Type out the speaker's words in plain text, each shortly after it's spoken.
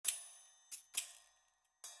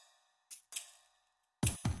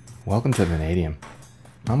Welcome to Vanadium.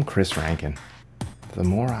 I'm Chris Rankin. The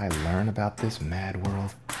more I learn about this mad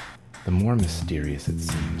world, the more mysterious it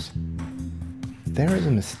seems. There is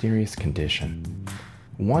a mysterious condition,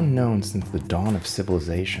 one known since the dawn of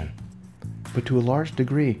civilization, but to a large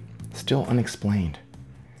degree still unexplained.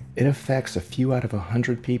 It affects a few out of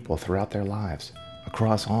 100 people throughout their lives,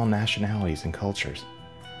 across all nationalities and cultures.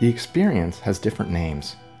 The experience has different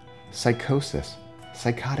names: psychosis,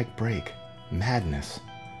 psychotic break, madness.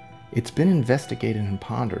 It's been investigated and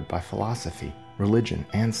pondered by philosophy, religion,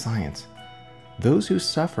 and science. Those who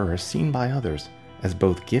suffer are seen by others as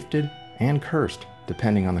both gifted and cursed,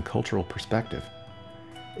 depending on the cultural perspective.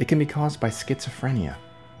 It can be caused by schizophrenia,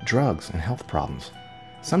 drugs, and health problems,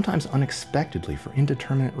 sometimes unexpectedly for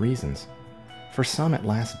indeterminate reasons. For some, it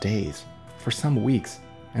lasts days, for some weeks,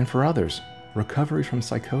 and for others, recovery from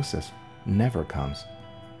psychosis never comes.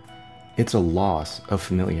 It's a loss of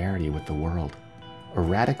familiarity with the world, a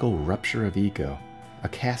radical rupture of ego, a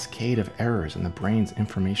cascade of errors in the brain's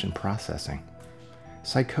information processing.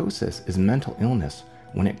 Psychosis is mental illness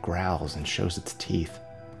when it growls and shows its teeth.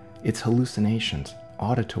 It's hallucinations,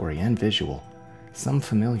 auditory and visual, some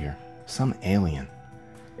familiar, some alien.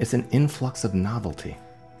 It's an influx of novelty.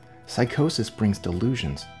 Psychosis brings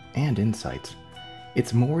delusions and insights.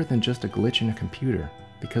 It's more than just a glitch in a computer,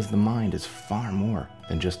 because the mind is far more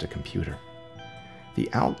than just a computer. The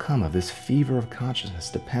outcome of this fever of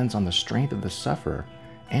consciousness depends on the strength of the sufferer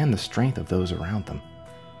and the strength of those around them.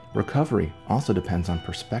 Recovery also depends on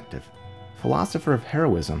perspective. Philosopher of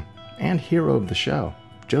heroism and hero of the show,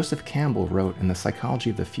 Joseph Campbell wrote in The Psychology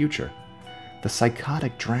of the Future, "The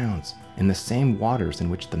psychotic drowns in the same waters in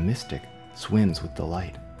which the mystic swims with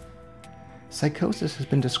delight." Psychosis has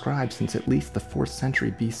been described since at least the 4th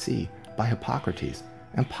century BC by Hippocrates,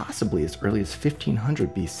 and possibly as early as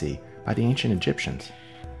 1500 BC by the ancient Egyptians.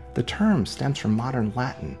 The term stems from modern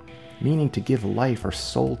Latin, meaning to give life or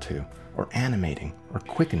soul to, or animating, or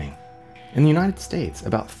quickening. In the United States,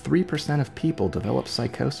 about 3% of people develop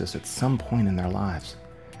psychosis at some point in their lives.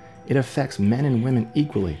 It affects men and women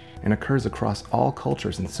equally and occurs across all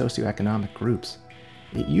cultures and socioeconomic groups.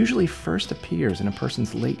 It usually first appears in a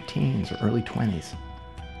person's late teens or early 20s.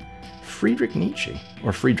 Friedrich Nietzsche,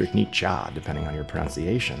 or Friedrich Nietzsche, depending on your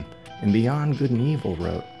pronunciation, in Beyond Good and Evil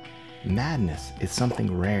wrote, "Madness is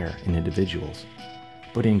something rare in individuals,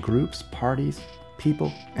 but in groups, parties,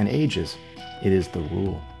 people, and ages, it is the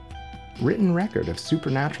rule." Written record of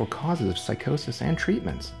supernatural causes of psychosis and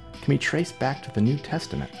treatments can be traced back to the New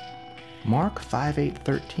Testament. Mark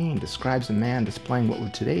 5:8-13 describes a man displaying what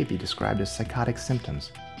would today be described as psychotic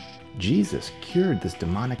symptoms. Jesus cured this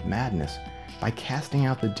demonic madness by casting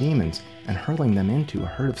out the demons and hurling them into a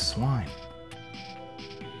herd of swine.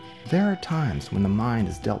 There are times when the mind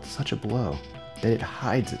is dealt such a blow that it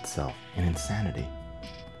hides itself in insanity.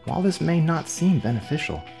 While this may not seem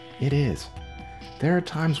beneficial, it is. There are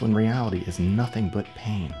times when reality is nothing but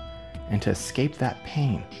pain, and to escape that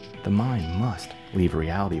pain, the mind must leave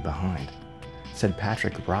reality behind, said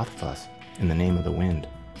Patrick Rothfuss in The Name of the Wind.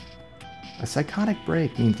 A psychotic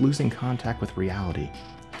break means losing contact with reality,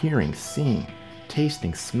 hearing, seeing,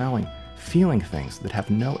 tasting, smelling, feeling things that have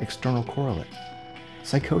no external correlate.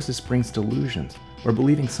 Psychosis brings delusions, or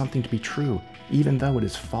believing something to be true even though it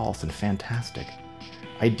is false and fantastic.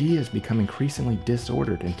 Ideas become increasingly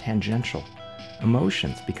disordered and tangential.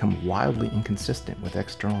 Emotions become wildly inconsistent with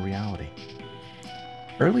external reality.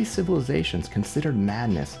 Early civilizations considered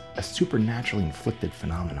madness a supernaturally inflicted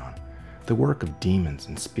phenomenon, the work of demons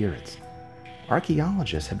and spirits.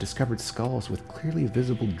 Archaeologists have discovered skulls with clearly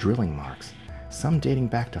visible drilling marks, some dating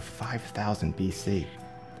back to 5000 BC.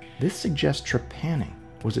 This suggests trepanning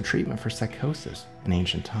was a treatment for psychosis in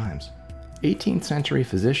ancient times. 18th century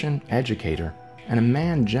physician, educator, and a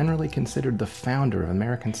man generally considered the founder of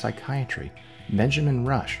American psychiatry, Benjamin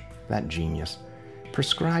Rush, that genius,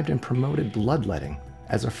 prescribed and promoted bloodletting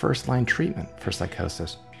as a first-line treatment for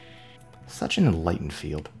psychosis. Such an enlightened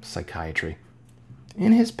field, psychiatry.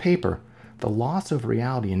 In his paper, The Loss of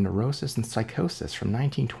Reality in Neurosis and Psychosis from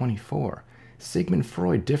 1924, Sigmund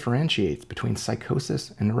Freud differentiates between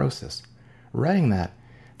psychosis and neurosis, writing that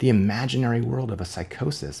the imaginary world of a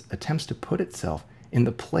psychosis attempts to put itself in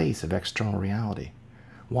the place of external reality,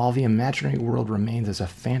 while the imaginary world remains as a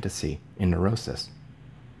fantasy in neurosis.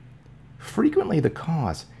 Frequently the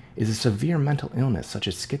cause is a severe mental illness such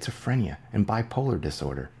as schizophrenia and bipolar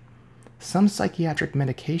disorder. Some psychiatric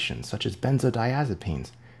medications such as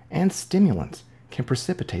benzodiazepines and stimulants can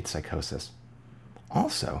precipitate psychosis.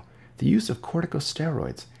 Also, the use of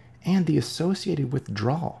corticosteroids and the associated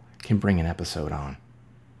withdrawal can bring an episode on.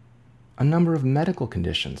 A number of medical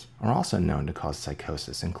conditions are also known to cause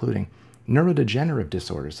psychosis, including neurodegenerative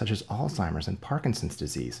disorders such as Alzheimer's and Parkinson's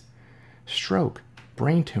disease, stroke,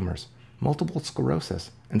 brain tumors, multiple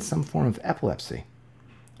sclerosis, and some form of epilepsy.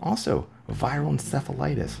 Also, viral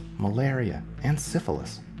encephalitis, malaria, and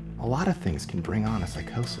syphilis. A lot of things can bring on a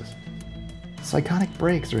psychosis. Psychotic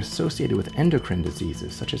breaks are associated with endocrine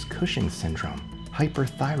diseases such as Cushing's syndrome,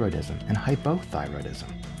 hyperthyroidism, and hypothyroidism.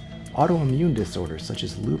 Autoimmune disorders such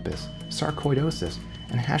as lupus, sarcoidosis,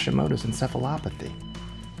 and Hashimoto's encephalopathy.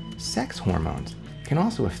 Sex hormones can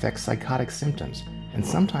also affect psychotic symptoms, and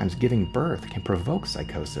sometimes giving birth can provoke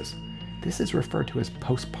psychosis. This is referred to as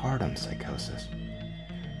postpartum psychosis.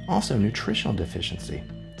 Also, nutritional deficiency,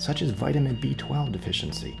 such as vitamin B12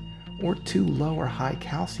 deficiency, or too low or high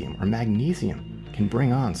calcium or magnesium can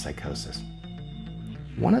bring on psychosis.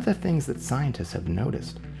 One of the things that scientists have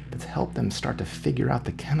noticed that's helped them start to figure out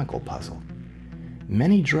the chemical puzzle.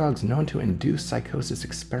 Many drugs known to induce psychosis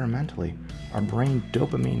experimentally are brain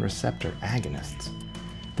dopamine receptor agonists.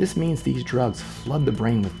 This means these drugs flood the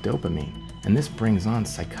brain with dopamine, and this brings on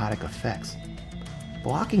psychotic effects.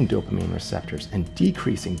 Blocking dopamine receptors and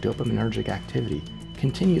decreasing dopaminergic activity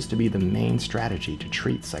continues to be the main strategy to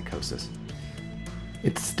treat psychosis.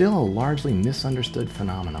 It's still a largely misunderstood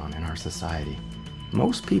phenomenon in our society.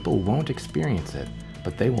 Most people won't experience it,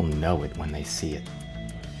 but they will know it when they see it.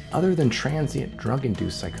 Other than transient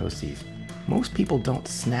drug-induced psychoses, most people don't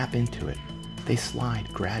snap into it. They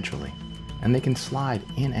slide gradually, and they can slide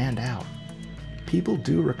in and out. People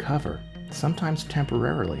do recover, sometimes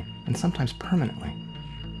temporarily and sometimes permanently.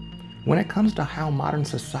 When it comes to how modern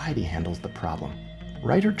society handles the problem,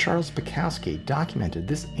 writer Charles Bukowski documented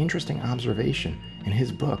this interesting observation in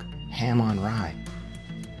his book, Ham on Rye.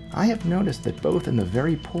 I have noticed that both in the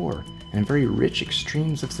very poor and very rich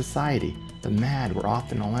extremes of society, the mad were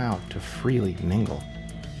often allowed to freely mingle.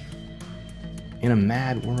 In a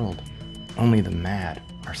mad world, only the mad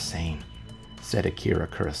are sane, said Akira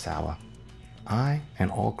Kurosawa. I and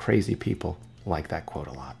all crazy people like that quote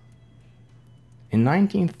a lot. In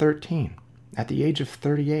 1913, at the age of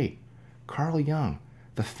 38, Carl Jung,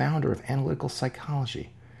 the founder of analytical psychology,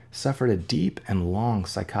 suffered a deep and long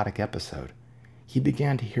psychotic episode. He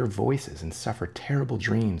began to hear voices and suffer terrible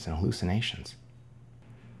dreams and hallucinations.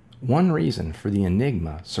 One reason for the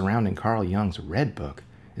enigma surrounding Carl Jung's Red Book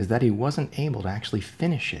is that he wasn't able to actually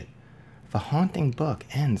finish it. The haunting book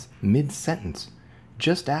ends mid-sentence,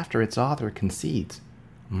 just after its author concedes,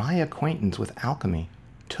 "My acquaintance with alchemy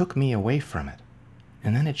took me away from it."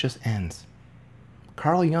 And then it just ends.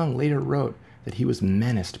 Carl Jung later wrote that he was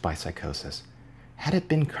menaced by psychosis. Had it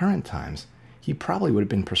been current times, he probably would have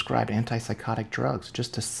been prescribed antipsychotic drugs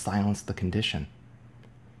just to silence the condition.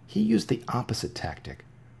 He used the opposite tactic,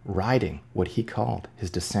 riding what he called his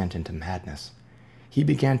descent into madness. He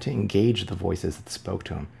began to engage the voices that spoke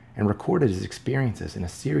to him and recorded his experiences in a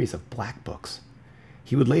series of black books.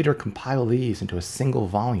 He would later compile these into a single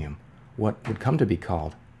volume, what would come to be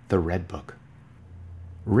called the Red Book.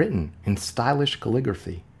 Written in stylish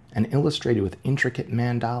calligraphy and illustrated with intricate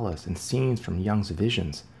mandalas and scenes from Jung's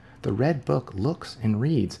visions, the Red Book looks and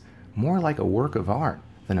reads more like a work of art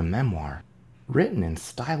than a memoir. Written in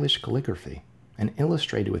stylish calligraphy and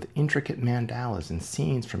illustrated with intricate mandalas and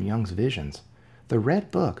scenes from Jung's visions, the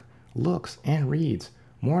Red Book looks and reads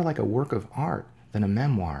more like a work of art than a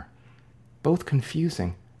memoir. Both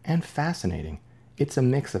confusing and fascinating, it's a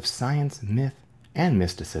mix of science, myth, and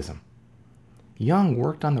mysticism. Jung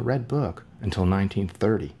worked on the Red Book until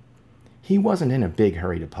 1930. He wasn't in a big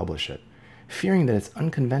hurry to publish it, fearing that its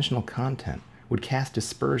unconventional content would cast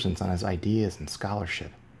dispersions on his ideas and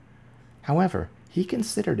scholarship. However, he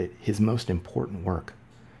considered it his most important work.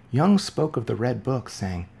 Jung spoke of the Red Book,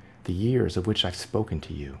 saying, "The years of which I've spoken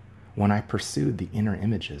to you, when I pursued the inner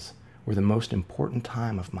images, were the most important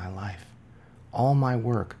time of my life. All my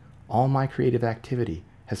work, all my creative activity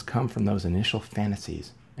has come from those initial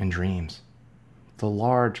fantasies and dreams." The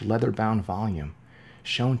large leather-bound volume,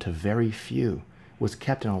 shown to very few, was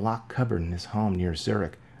kept in a locked cupboard in his home near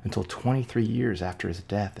Zurich until 23 years after his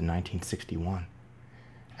death in 1961.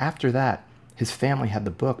 After that, his family had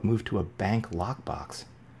the book moved to a bank lockbox.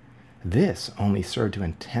 This only served to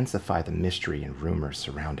intensify the mystery and rumors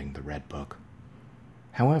surrounding the Red Book.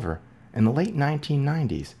 However, in the late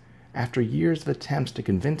 1990s, after years of attempts to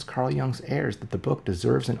convince Carl Jung's heirs that the book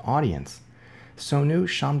deserves an audience, Sonu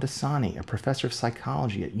Shamdasani, a professor of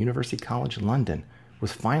psychology at University College London,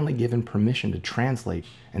 was finally given permission to translate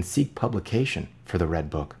and seek publication for the Red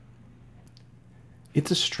Book. It's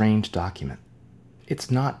a strange document. It's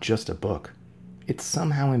not just a book. It's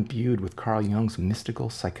somehow imbued with Carl Jung's mystical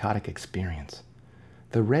psychotic experience.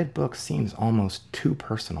 The Red Book seems almost too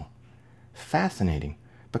personal. Fascinating,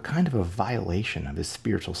 but kind of a violation of his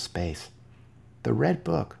spiritual space. The Red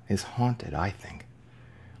Book is haunted, I think.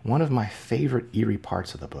 One of my favorite eerie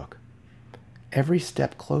parts of the book. Every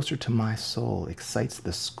step closer to my soul excites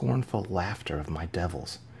the scornful laughter of my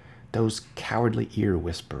devils, those cowardly ear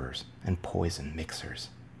whisperers and poison mixers.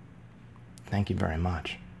 Thank you very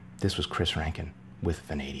much. This was Chris Rankin with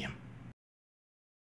Vanadium.